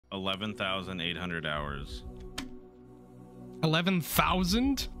11,800 hours.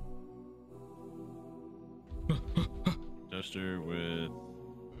 11,000? Toaster with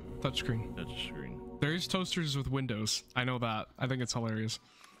touchscreen. Touchscreen. There's toasters with windows. I know that. I think it's hilarious.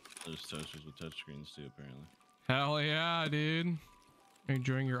 There's toasters with touchscreens too, apparently. Hell yeah, dude.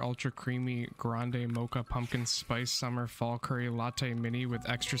 Enjoying your ultra creamy grande mocha pumpkin spice summer fall curry latte mini with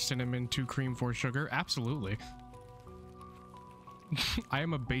extra cinnamon, 2 cream, 4 sugar? Absolutely. I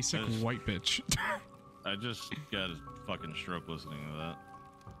am a basic white bitch. I just got a fucking stroke listening to that.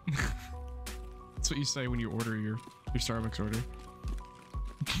 That's what you say when you order your Starbucks order.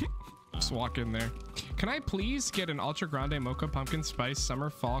 Just walk in there. Can I please get an ultra grande mocha pumpkin spice summer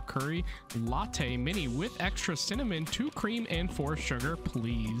fall curry latte mini with extra cinnamon, 2 cream, and 4 sugar,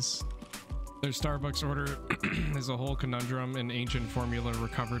 please? Their Starbucks order is a whole conundrum, an ancient formula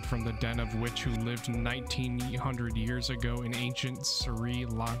recovered from the den of witch who lived 1900 years ago in ancient Sri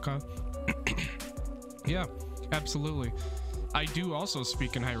Lanka. Yeah, absolutely. I do also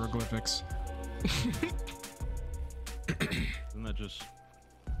speak in hieroglyphics. Isn't that just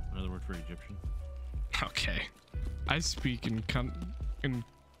another word for Egyptian? Okay. I speak in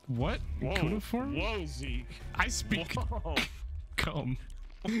what? In cuneiform? Whoa, Zeke. I speak cum.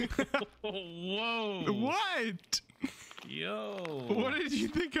 Whoa. What? Yo. What did you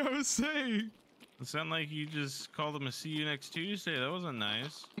think I was saying? It sounded like you just called him a see you next Tuesday. That wasn't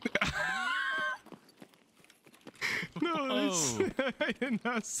nice. No, I did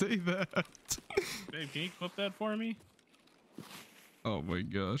not say that. Babe, can you clip that for me? Oh my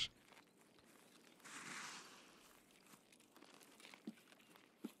gosh.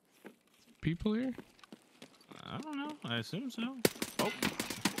 People here? I don't know. I assume so. Oh.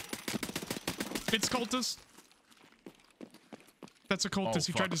 It's Cultist. That's a Cultist.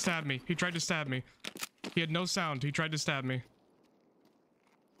 He tried to stab me. He tried to stab me. He had no sound. He tried to stab me.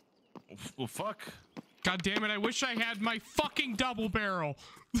 Well, fuck. God damn it. I wish I had my fucking double barrel.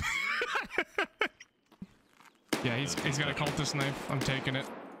 Yeah, he's got a Cultist knife. I'm taking it.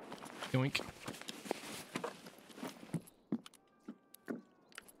 Yoink.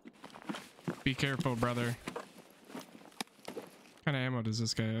 Be careful, brother. What kind of ammo does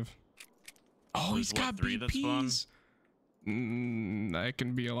this guy have? Oh, he's got BPs. That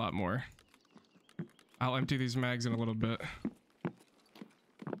can be a lot more. I'll empty these mags in a little bit.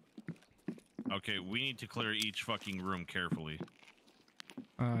 Okay, we need to clear each fucking room carefully.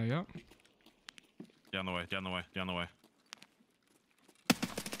 Yep. Down the way, down the way, down the way.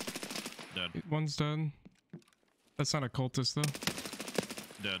 Dead. One's dead. That's not a Cultist, though.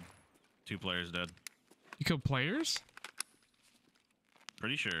 Dead. 2 players dead. You killed players?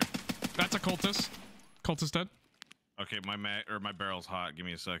 Pretty sure. That's a Cultist. Cultist dead. Okay, my barrel's hot. Give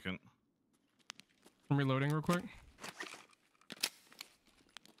me a second. I'm reloading real quick.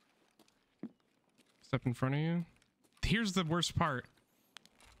 Step in front of you. Here's the worst part.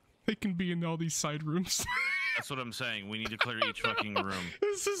 They can be in all these side rooms. That's what I'm saying. We need to clear each fucking room.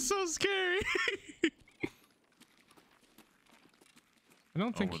 This is so scary. I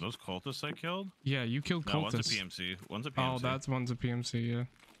don't think. Oh, were those cultists I killed? Yeah, you killed cultists. No, one's a PMC. One's a PMC. Oh, one's a PMC, yeah.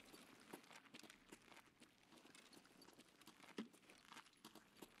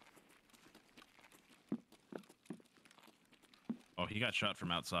 Oh, he got shot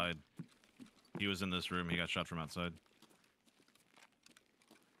from outside. He was in this room. He got shot from outside.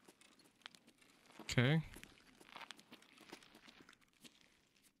 Okay.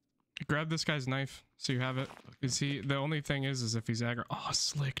 Grab this guy's knife so you have it. Okay. Is he the only thing is if he's aggro? Oh,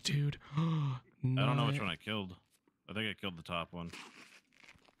 slick, dude. No. I don't know which one I killed. I think I killed the top one.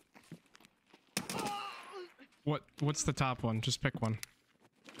 What's the top one? Just pick one.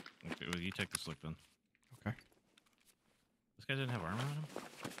 Okay, well, you take the slick then. Okay. This guy didn't have armor on him?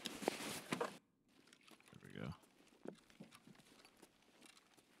 There we go.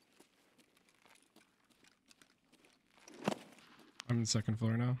 I'm on the 2nd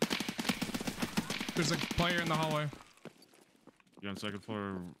floor now. There's a player in the hallway. You on 2nd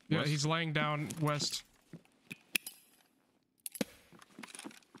floor? West? Yeah, he's laying down west.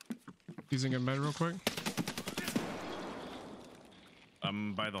 Using a med real quick.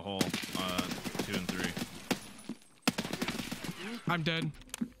 I'm by the hole. 2 and 3. I'm dead.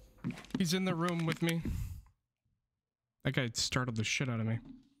 He's in the room with me. That guy startled the shit out of me.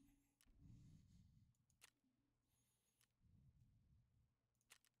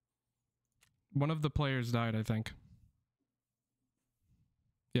 One of the players died, I think.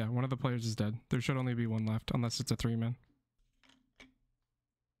 Yeah, one of the players is dead. There should only be one left, unless it's a 3-man.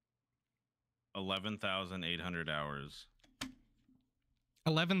 11,800 hours.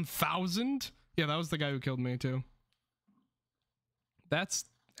 11,000? Yeah, that was the guy who killed me, too. That's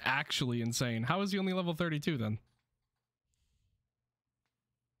actually insane. How is he only level 32 then?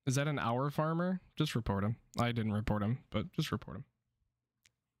 Is that an hour farmer? Just report him. I didn't report him, but just report him.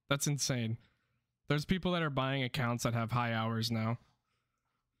 That's insane. There's people that are buying accounts that have high hours now.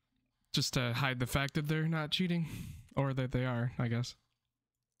 Just to hide the fact that they're not cheating. Or that they are, I guess.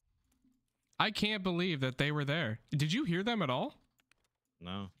 I can't believe that they were there. Did you hear them at all?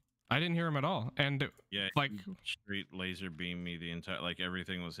 No. I didn't hear them at all. And yeah, like straight laser beam me the entire, like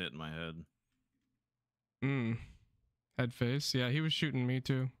everything was hitting my head. Head face. Yeah, he was shooting me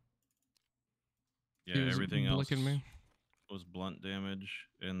too. Yeah, everything else was blunt damage,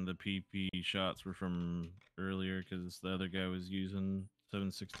 and the PP shots were from earlier because the other guy was using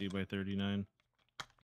 760 by 39.